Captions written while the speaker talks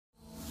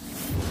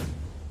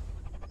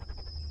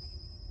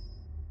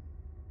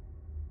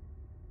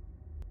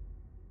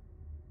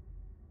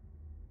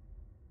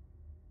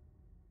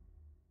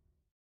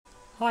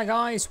Hi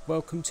guys,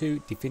 welcome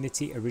to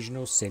Divinity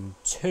Original Sin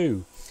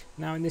 2.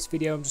 Now in this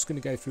video I'm just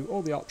going to go through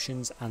all the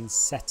options and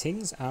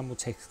settings, and we'll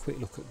take a quick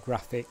look at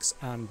graphics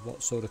and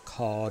what sort of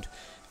card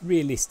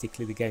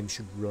realistically the game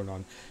should run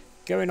on.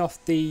 Going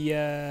off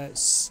the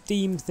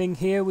Steam thing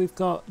here, we've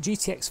got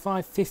GTX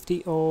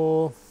 550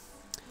 or,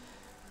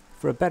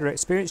 for a better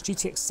experience,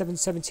 GTX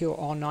 770 or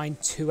R9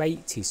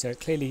 280, so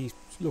clearly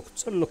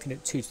looking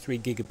at 2 to 3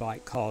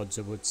 gigabyte cards,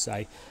 I would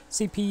say.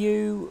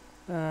 CPU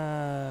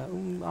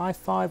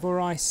i5 or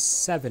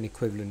i7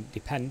 equivalent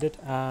depended,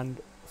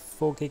 and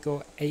 4 gig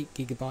or 8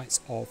 gigabytes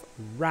of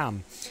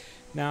RAM.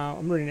 Now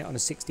I'm running it on a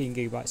 16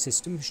 gigabyte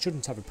system,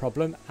 shouldn't have a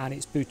problem, and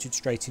it's booted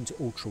straight into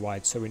ultra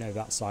wide, so we know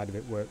that side of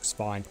it works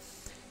fine.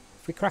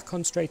 If we crack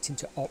on straight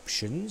into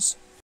options,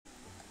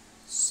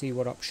 see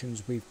what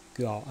options we've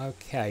got.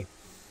 Okay,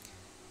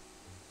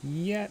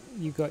 yeah,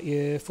 you've got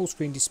your full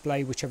screen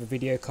display, whichever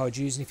video card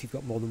you're using. If you've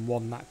got more than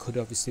one, that could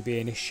obviously be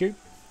an issue.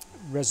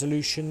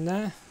 Resolution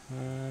there.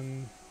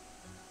 Can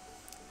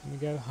we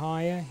go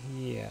higher?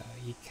 Yeah,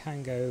 you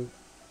can go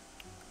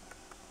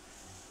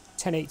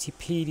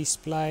 1080p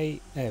display.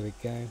 There we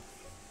go.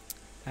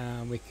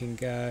 And we can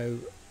go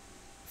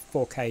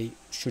 4K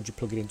should you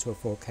plug it into a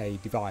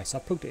 4K device. I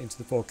plugged it into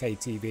the 4K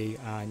TV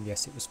and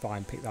yes, it was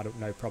fine. Picked that up,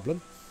 no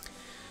problem.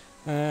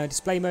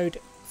 Display mode,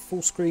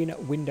 full screen,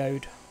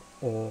 windowed,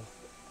 or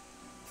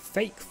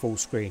fake full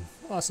screen.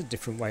 Well, that's a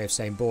different way of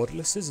saying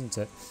borderless, isn't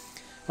it?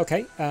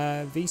 Okay,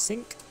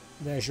 VSync.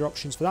 There's your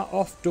options for that.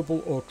 Off,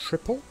 double or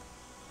triple.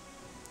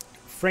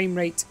 Frame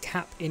rate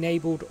cap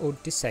enabled or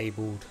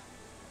disabled.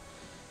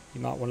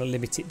 You might want to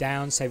limit it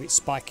down, save it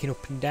spiking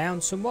up and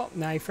down somewhat.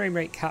 Now your frame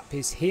rate cap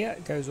is here.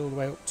 It goes all the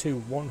way up to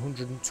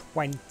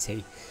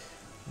 120.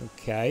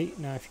 Okay,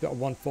 now if you've got a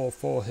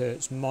 144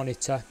 Hz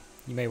monitor,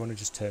 you may want to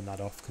just turn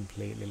that off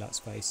completely, let's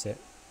face it.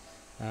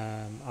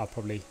 I'll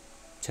probably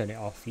turn it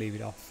off, leave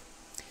it off.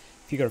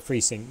 If you've got a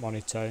FreeSync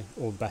monitor,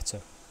 all the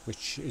better,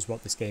 which is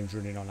what this game's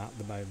running on at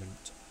the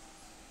moment.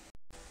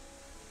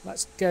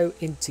 Let's go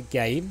into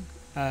game.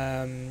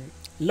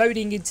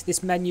 Loading into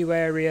this menu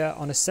area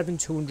on a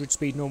 7200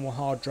 speed normal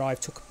hard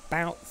drive took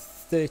about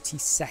 30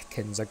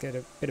 seconds. I get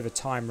a bit of a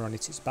timer on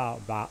it, it's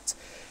about that.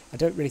 I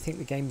don't really think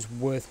the game's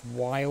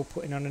worthwhile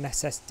putting on an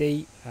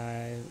SSD.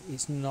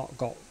 It's not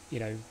got,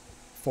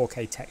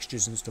 4K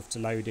textures and stuff to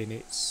load in.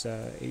 It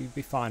would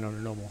be fine on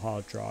a normal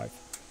hard drive.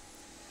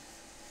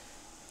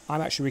 I'm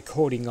actually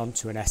recording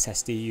onto an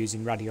SSD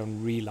using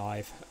Radeon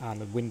Relive,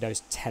 and the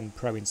Windows 10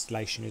 Pro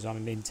installation is on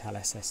an Intel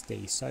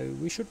SSD, so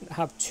we shouldn't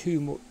have too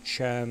much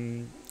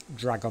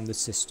drag on the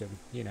system.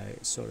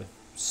 It's sort of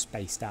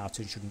spaced out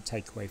and shouldn't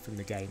take away from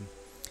the game.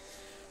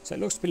 So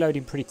it looks to be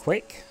loading pretty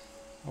quick.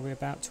 Are we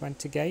about to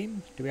enter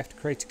game? Do we have to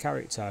create a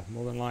character?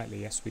 More than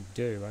likely, yes we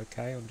do.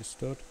 Okay,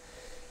 understood.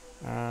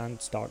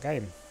 And start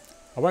game.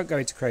 I won't go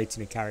into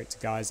creating a character,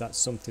 guys. That's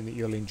something that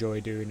you'll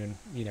enjoy doing and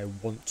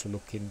want to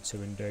look into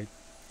and do.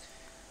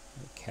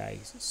 Okay,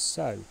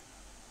 so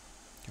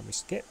can we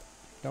skip?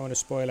 Don't want to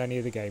spoil any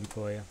of the game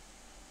for you.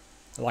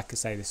 Like I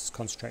say, this is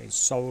concentrating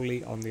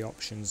solely on the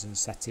options and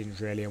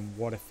settings really, and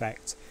what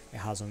effect it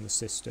has on the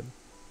system.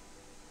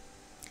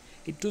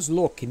 It does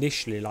look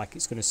initially like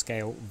it's going to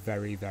scale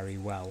very, very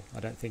well.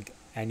 I don't think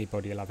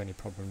anybody will have any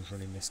problems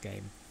running this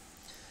game.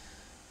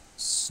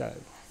 So,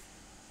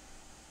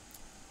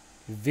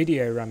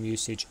 video RAM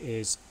usage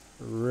is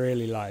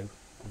really low.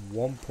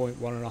 1.1.5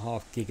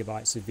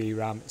 gigabytes of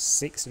VRAM,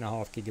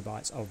 6.5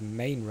 gigabytes of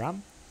main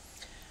RAM.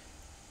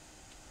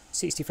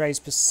 60 frames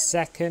per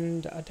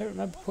second. I don't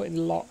remember putting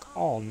the lock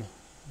on.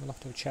 We'll have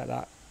to check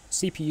that.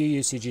 CPU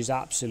usage is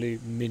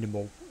absolute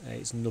minimal.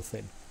 It's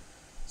nothing.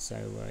 So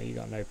you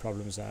got no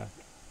problems there.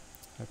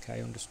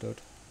 Okay,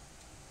 understood.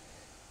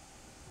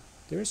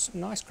 There is some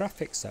nice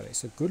graphics though.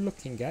 It's a good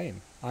looking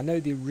game. I know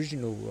the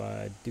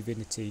original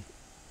Divinity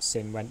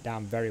Sin went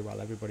down very well.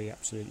 Everybody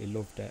absolutely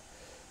loved it.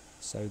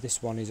 So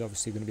this one is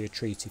obviously going to be a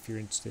treat if you're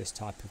into this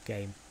type of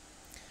game.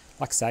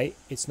 Like I say,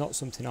 it's not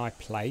something I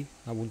play.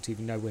 I wouldn't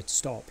even know where to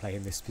start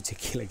playing this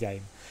particular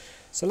game.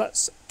 So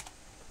let's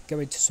go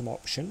into some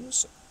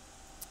options.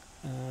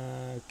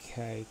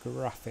 Okay,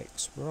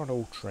 graphics. We're on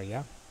Ultra,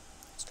 yeah?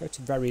 Let's go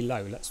to very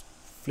low. Let's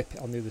flip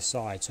it on the other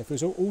side. So if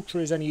it was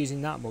Ultra is only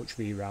using that much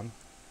VRAM,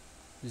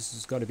 this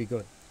has got to be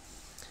good.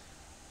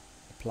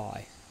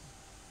 Apply.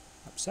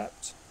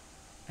 Accept.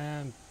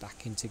 And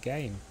back into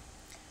game.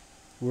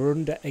 We're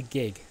under a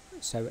gig,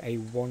 so a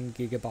 1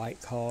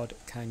 gigabyte card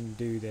can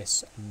do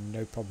this,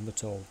 no problem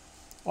at all.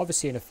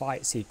 Obviously in a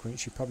fight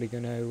sequence you're probably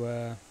going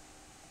to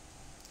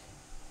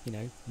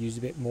use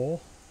a bit more.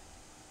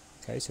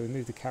 Okay, so we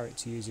move the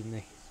character using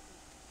the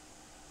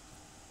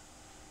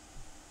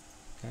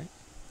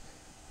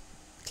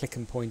click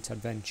and point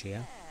adventure,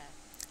 yeah?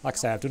 Like I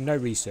say, I've done no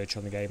research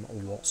on the game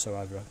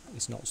whatsoever.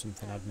 It's not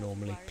something I'd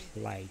normally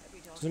play.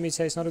 Doesn't mean to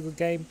say it's not a good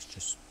game, it's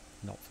just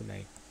not for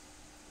me.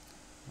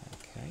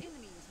 Okay.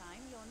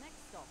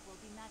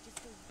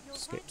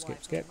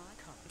 Skip.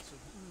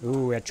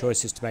 Ooh, we had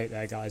choices to make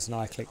there, guys, and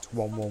I clicked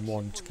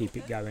 111 to keep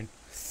it going.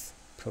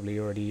 Probably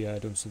already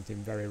done something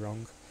very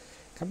wrong.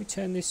 Can we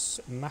turn this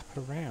map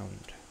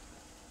around?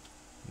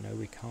 No,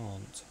 we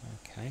can't.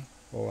 Okay.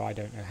 Or I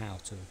don't know how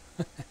to.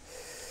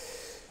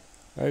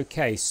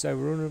 Okay, so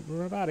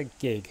we're about a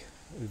gig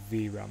of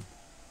VRAM.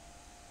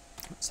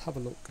 Let's have a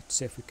look and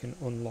see if we can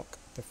unlock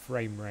the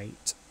frame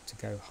rate to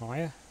go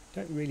higher.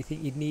 Don't really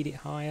think you'd need it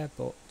higher,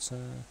 but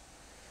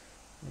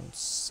around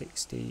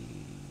 60.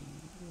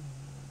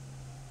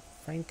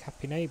 Frame cap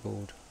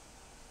enabled.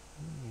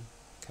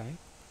 Okay.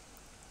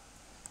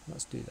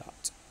 Let's do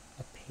that.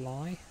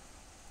 Apply.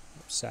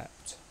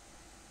 Accept.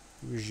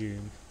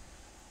 Resume.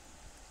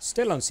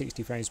 Still on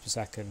 60 frames per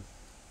second.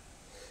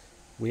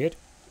 Weird.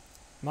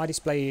 My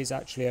display is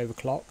actually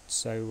overclocked,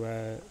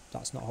 so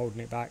that's not holding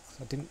it back.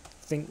 I didn't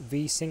think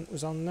VSync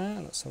was on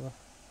there. Let's have a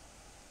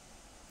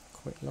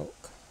quick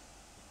look.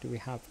 Do we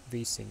have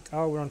VSync?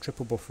 Oh, we're on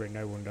triple buffering,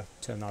 no wonder.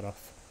 Turn that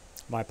off.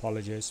 My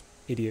apologies.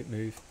 Idiot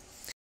move.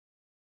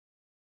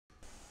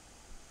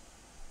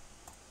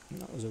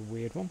 That was a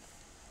weird one.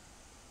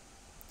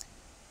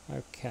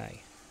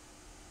 Okay.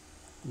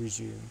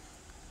 Resume.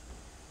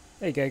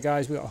 There you go,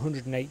 guys. We've got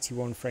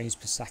 181 frames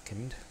per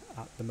second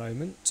at the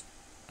moment.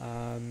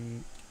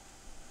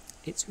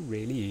 It's a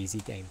really easy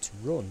game to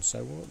run.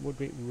 So what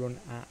would it run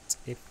at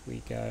if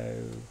we go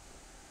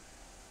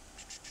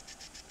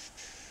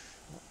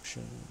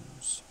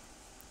options?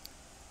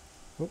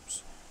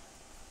 Oops.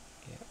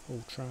 Yeah,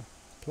 ultra.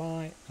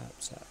 Apply.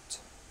 Accept.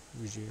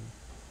 Resume.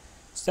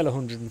 Still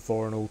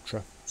 104 on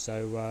ultra.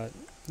 So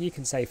you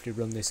can safely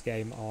run this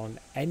game on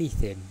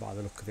anything by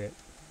the look of it.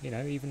 You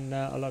know, even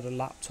a lot of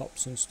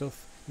laptops and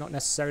stuff. Not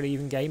necessarily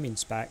even gaming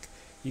spec.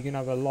 You can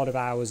have a lot of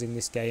hours in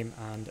this game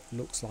and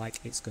looks like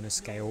it's going to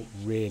scale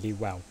really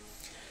well.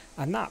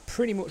 And that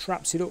pretty much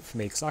wraps it up for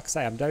me, because like I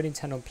say, I don't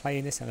intend on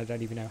playing this and I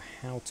don't even know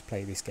how to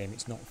play this game.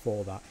 It's not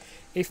for that.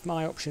 If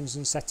my options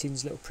and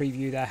settings little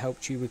preview there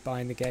helped you with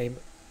buying the game,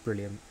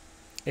 brilliant.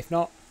 If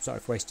not, sorry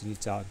for wasting your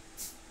time.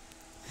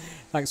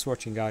 Thanks for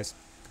watching, guys.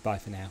 Goodbye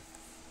for now.